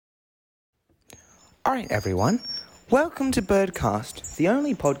Alright everyone, welcome to Birdcast, the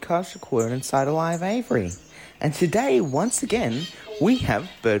only podcast recorded inside a live aviary. And today, once again, we have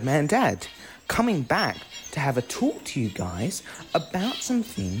Birdman Dad coming back to have a talk to you guys about some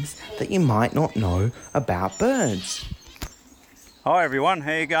things that you might not know about birds. Hi everyone,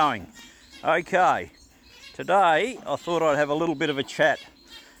 how you going? Okay, today I thought I'd have a little bit of a chat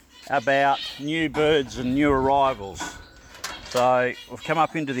about new birds and new arrivals. So we've come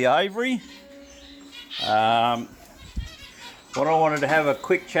up into the aviary. What I wanted to have a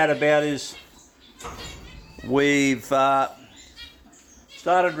quick chat about is we've started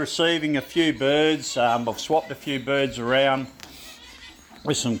receiving a few birds. I've swapped a few birds around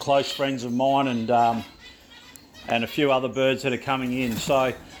with some close friends of mine and a few other birds that are coming in.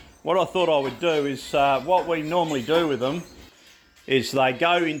 So what I thought I would do is what we normally do with them is they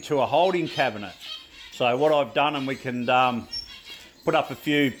go into a holding cabinet. So what I've done, and we can put up a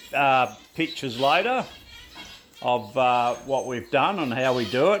few pictures later of what we've done and how we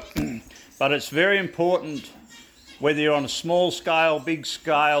do it. But it's very important, whether you're on a small scale, big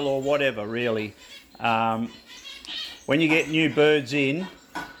scale or whatever really, when you get new birds in,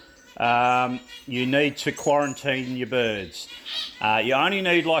 you need to quarantine your birds. You only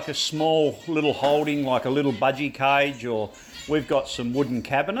need like a small little holding, like a little budgie cage, or we've got some wooden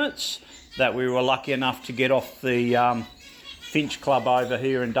cabinets that we were lucky enough to get off the Finch Club over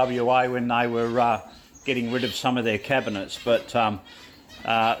here in WA when they were getting rid of some of their cabinets. But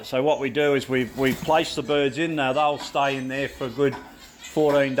so what we do is we place the birds in. Now they'll stay in there for a good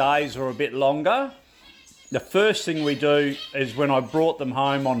 14 days or a bit longer. The first thing we do is, when I brought them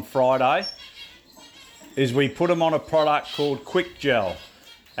home on Friday, is we put them on a product called Quick Gel,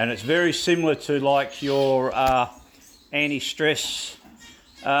 and it's very similar to like your anti-stress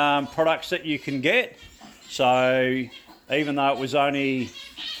products that you can get. So even though it was only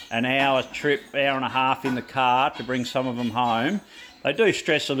an hour trip, hour and a half in the car to bring some of them home, they do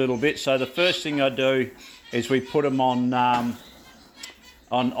stress a little bit. So the first thing I do is we put them on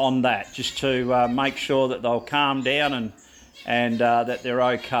that, just to make sure that they'll calm down and that they're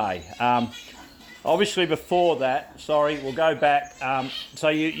okay. Obviously before that, we'll go back. So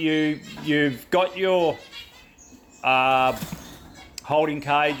you've got your holding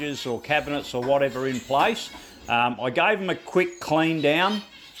cages or cabinets or whatever in place. I gave them a quick clean down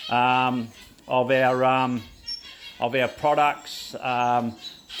of our products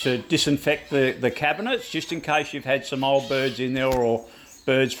to disinfect the cabinets, just in case you've had some old birds in there or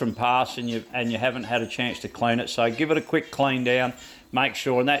birds from past and you haven't had a chance to clean it. So give it a quick clean down, make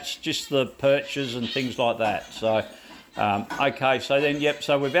sure, and that's just the perches and things like that. So okay, so then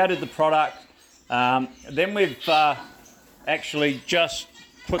so we've added the product. Then we've actually just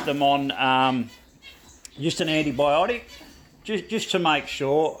put them on just an antibiotic, just to make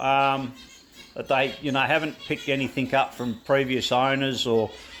sure that they haven't picked anything up from previous owners or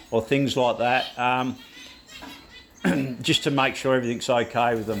things like that, just to make sure everything's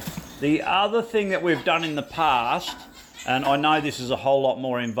okay with them. The other thing that we've done in the past, and I know this is a whole lot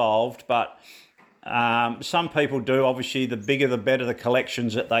more involved, but some people do, obviously the bigger the better the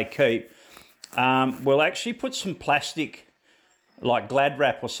collections that they keep, we'll actually put some plastic like Glad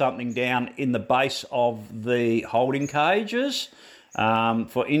wrap or something down in the base of the holding cages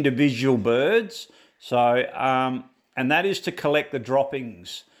for individual birds. So and that is to collect the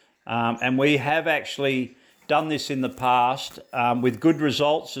droppings, and we have actually done this in the past with good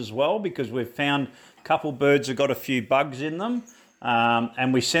results as well, because we've found a couple birds have got a few bugs in them,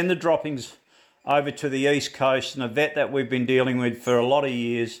 and we send the droppings over to the East Coast, and a vet that we've been dealing with for a lot of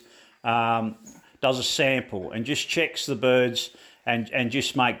years does a sample and just checks the birds and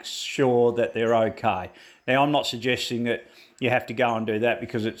just makes sure that they're okay. Now, I'm not suggesting that you have to go and do that,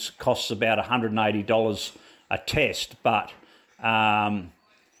 because it costs about $180 a test, but like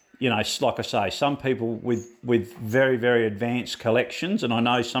I say, some people with very, very advanced collections, and I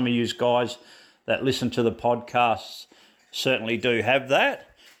know some of you guys that listen to the podcasts certainly do have that,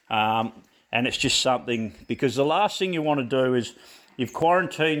 and it's just something, because the last thing you want to do is you've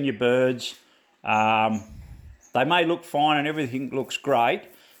quarantined your birds. They may look fine and everything looks great,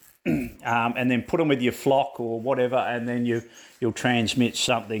 and then put them with your flock or whatever, and then you'll transmit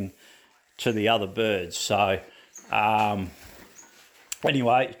something to the other birds. So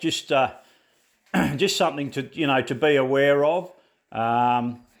anyway, just something to be aware of.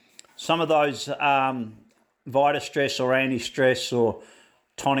 Some of those VitaStress or anti-stress or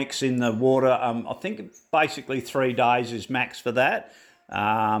tonics in the water, I think basically 3 days is max for that.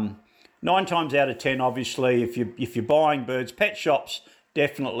 9 times out of 10, obviously, if you're buying birds, pet shops,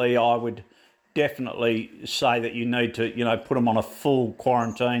 definitely I would definitely say that you need to, put them on a full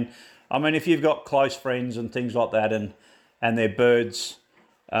quarantine. I mean, if you've got close friends and things like that, and they're birds,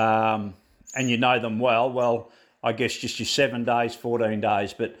 and you know them well, I guess just your 7 days, 14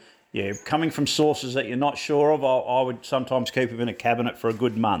 days. But yeah, coming from sources that you're not sure of, I would sometimes keep them in a cabinet for a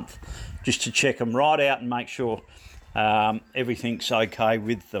good month, just to check them right out and make sure everything's okay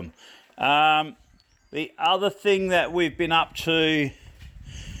with them. The other thing that we've been up to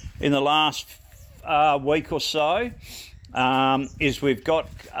in the last week or so is we've got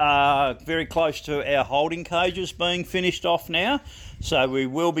very close to our holding cages being finished off now. So we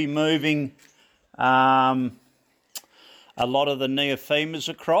will be moving a lot of the Neophemas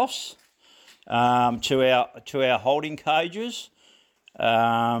across to our holding cages,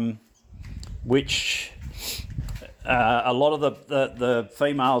 which a lot of the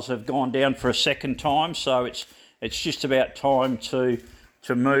females have gone down for a second time. So it's just about time to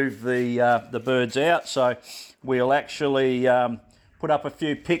move the birds out. So we'll actually put up a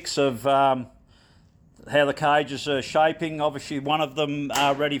few pics of how the cages are shaping. Obviously, one of them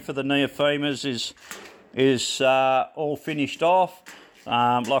ready for the Neophemas is all finished off.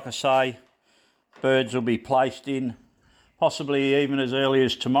 Like I say, birds will be placed in possibly even as early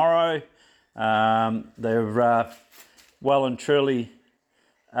as tomorrow. They're well and truly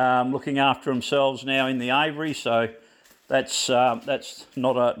looking after themselves now in the aviary, so that's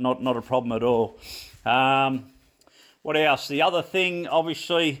not a problem at all. What else? The other thing,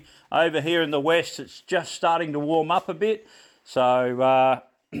 obviously, over here in the west, it's just starting to warm up a bit. So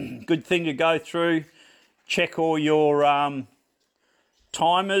good thing to go through. Check all your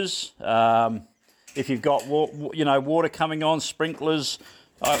timers. If you've got water coming on, sprinklers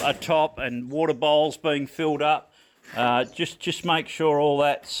atop, and water bowls being filled up, just make sure all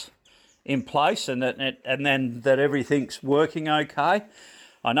that's in place and then that everything's working okay.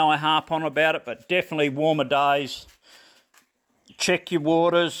 I know I harp on about it, but definitely warmer days. Check your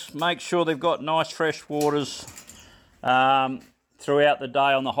waters. Make sure they've got nice fresh waters throughout the day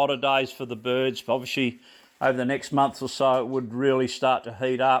on the hotter days for the birds. Obviously, over the next month or so, it would really start to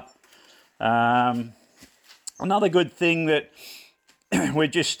heat up. Another good thing that we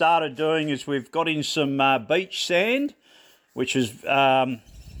just started doing is we've got in some beach sand, which is,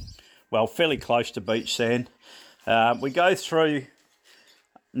 fairly close to beach sand. We go through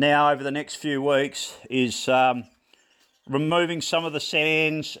now over the next few weeks is removing some of the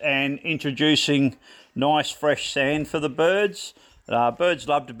sands and introducing nice fresh sand for the birds. Birds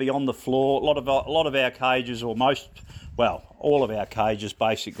love to be on the floor. A lot of our cages, or all of our cages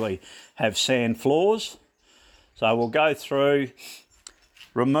basically have sand floors. So we'll go through,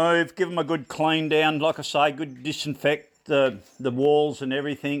 remove, give them a good clean down. Like I say, good disinfect the walls and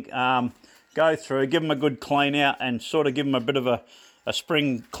everything. Go through, give them a good clean out, and sort of give them a bit of a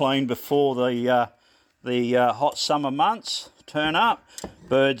spring clean before the hot summer months turn up.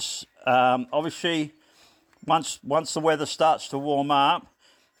 Birds, obviously, once the weather starts to warm up,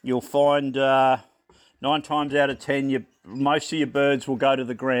 you'll find 9 times out of 10 most of your birds will go to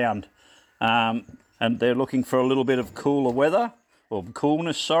the ground, and they're looking for a little bit of cooler weather, or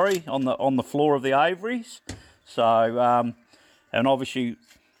coolness, on the floor of the aviaries. So, and obviously,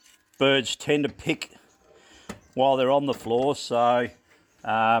 birds tend to pick while they're on the floor, so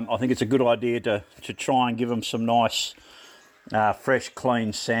I think it's a good idea to try and give them some nice fresh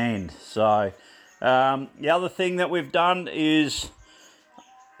clean sand. So the other thing that we've done is,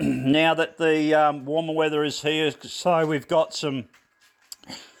 now that the warmer weather is here, so we've got some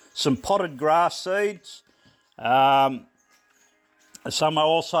potted grass seeds. Some are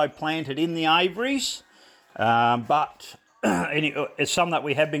also planted in the aviaries, but some that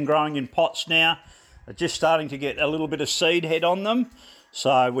we have been growing in pots now are just starting to get a little bit of seed head on them.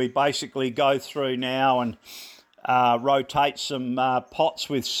 So we basically go through now and rotate some pots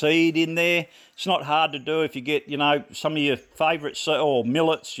with seed in there. It's not hard to do if you get, some of your favourite seed, or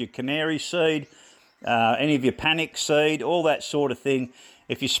millets, your canary seed, any of your panic seed, all that sort of thing.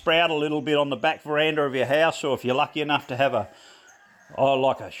 If you sprout a little bit on the back veranda of your house, or if you're lucky enough to have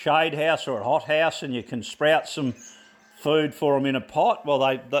like a shade house or a hot house, and you can sprout some food for them in a pot, well,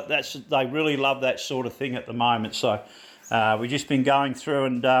 they really love that sort of thing at the moment. So we've just been going through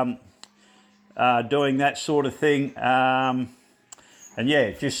and doing that sort of thing, and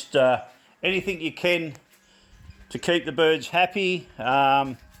yeah, just anything you can to keep the birds happy.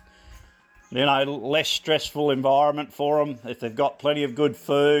 Less stressful environment for them if they've got plenty of good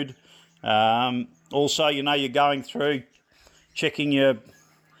food. Also, you're going through checking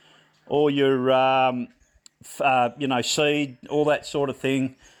all your seed, all that sort of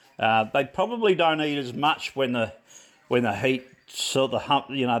thing. They probably don't eat as much when the heat, the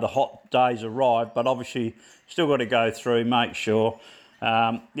hot days arrive, but obviously still got to go through, make sure.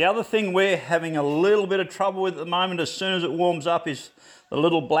 The other thing we're having a little bit of trouble with at the moment, as soon as it warms up, is the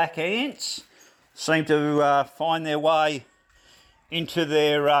little black ants seem to find their way into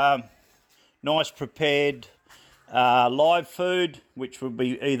their nice prepared live food, which would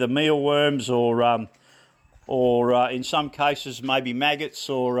be either mealworms or in some cases maybe maggots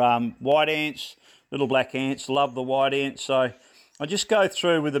or white ants. Little black ants love the white ants, so I just go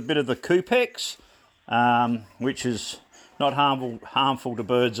through with a bit of the Coupex, which is not harmful to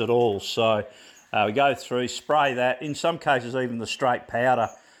birds at all. So we go through, spray that. In some cases, even the straight powder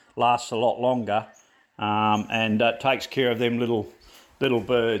lasts a lot longer, and takes care of them little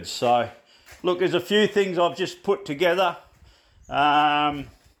birds. So look, there's a few things I've just put together, but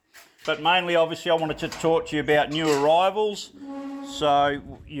mainly, obviously, I wanted to talk to you about new arrivals. So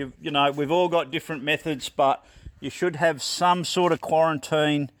you know, we've all got different methods, but you should have some sort of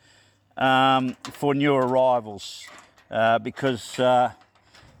quarantine for new arrivals, because it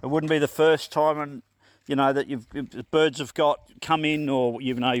wouldn't be the first time, and you know that birds have come in, or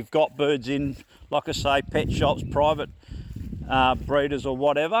you've got birds in, like I say, pet shops, private breeders or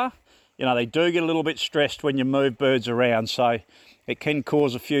whatever. You know, they do get a little bit stressed when you move birds around, so it can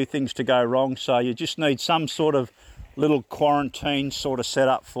cause a few things to go wrong. So you just need some sort of little quarantine sort of set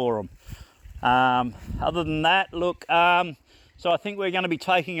up for them. Other than that, look, so I think we're going to be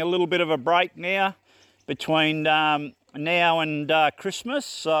taking a little bit of a break now between now and Christmas.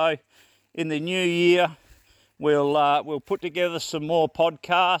 So in the new year, we'll put together some more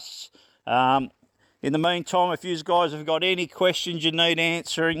podcasts. In the meantime, if you guys have got any questions you need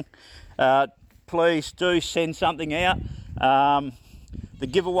answering, please do send something out. The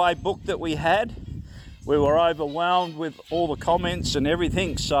giveaway book that we had, we were overwhelmed with all the comments and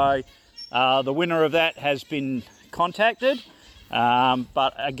everything, so the winner of that has been contacted.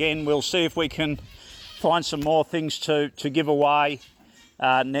 But again, we'll see if we can find some more things to give away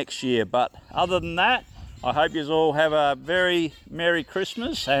next year. But other than that, I hope you all have a very Merry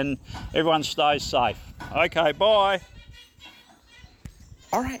Christmas and everyone stays safe. Okay, bye.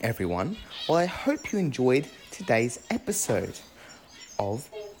 All right, everyone. Well, I hope you enjoyed today's episode of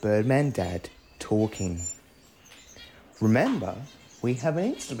Birdman Dad Talking. Remember, we have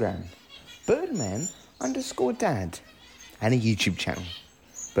an Instagram, Birdman_Dad, and a YouTube channel,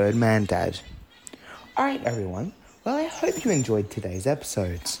 Birdman Dad. All right, everyone. Well, I hope you enjoyed today's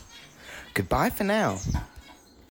episodes. Goodbye for now.